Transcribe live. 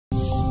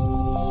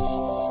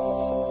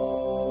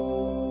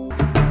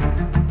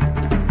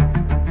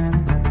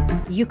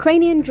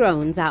Ukrainian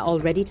drones are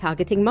already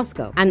targeting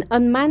Moscow. An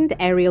unmanned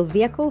aerial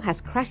vehicle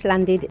has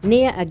crash-landed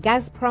near a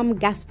Gazprom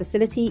gas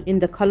facility in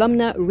the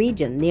Kolomna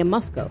region near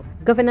Moscow,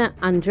 Governor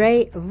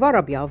Andrei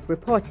Vorobyov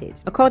reported.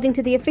 According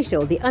to the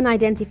official, the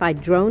unidentified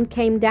drone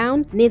came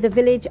down near the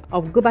village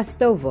of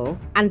Gubastovo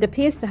and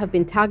appears to have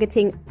been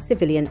targeting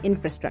civilian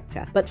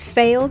infrastructure, but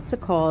failed to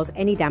cause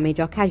any damage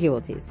or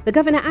casualties. The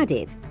governor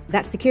added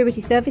that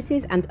security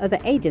services and other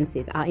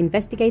agencies are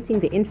investigating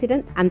the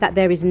incident and that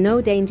there is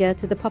no danger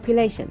to the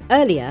population.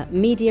 Earlier,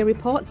 media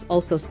reports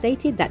also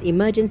stated that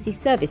emergency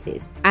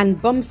services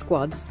and bomb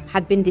squads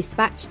had been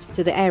dispatched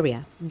to the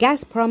area.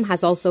 Gazprom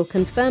has also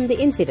confirmed the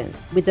incident,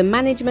 with the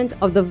management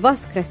of the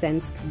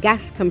Voskresensk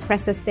gas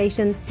compressor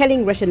station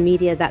telling Russian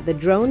media that the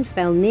drone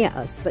fell near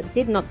us but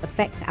did not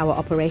affect our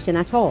operation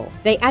at all.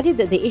 They added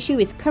that the issue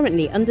is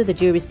currently under the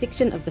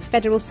jurisdiction of the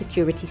Federal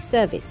Security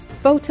Service.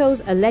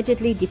 Photos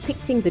allegedly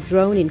depicting the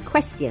drone in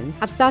question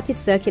have started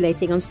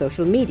circulating on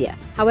social media.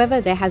 However,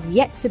 there has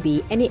yet to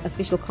be any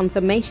official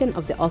confirmation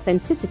of the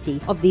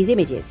authenticity of these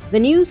images. The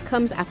news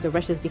comes after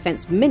Russia's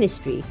defense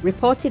ministry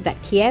reported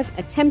that Kiev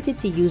attempted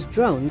to use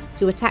drones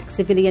to attack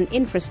civilian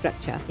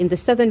infrastructure in the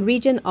southern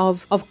region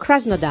of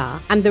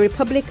Krasnodar and the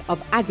Republic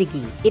of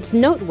Adygey. It's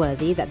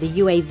noteworthy that the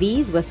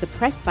UAVs were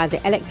suppressed by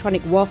the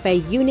electronic warfare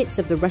units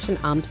of the Russian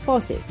armed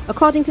forces.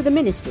 According to the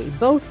ministry,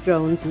 both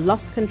drones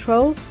lost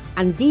control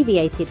and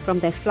deviated from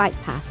their flight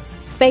paths,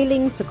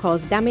 failing to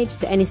cause damage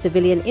to any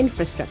civilian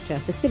infrastructure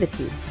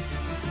facilities.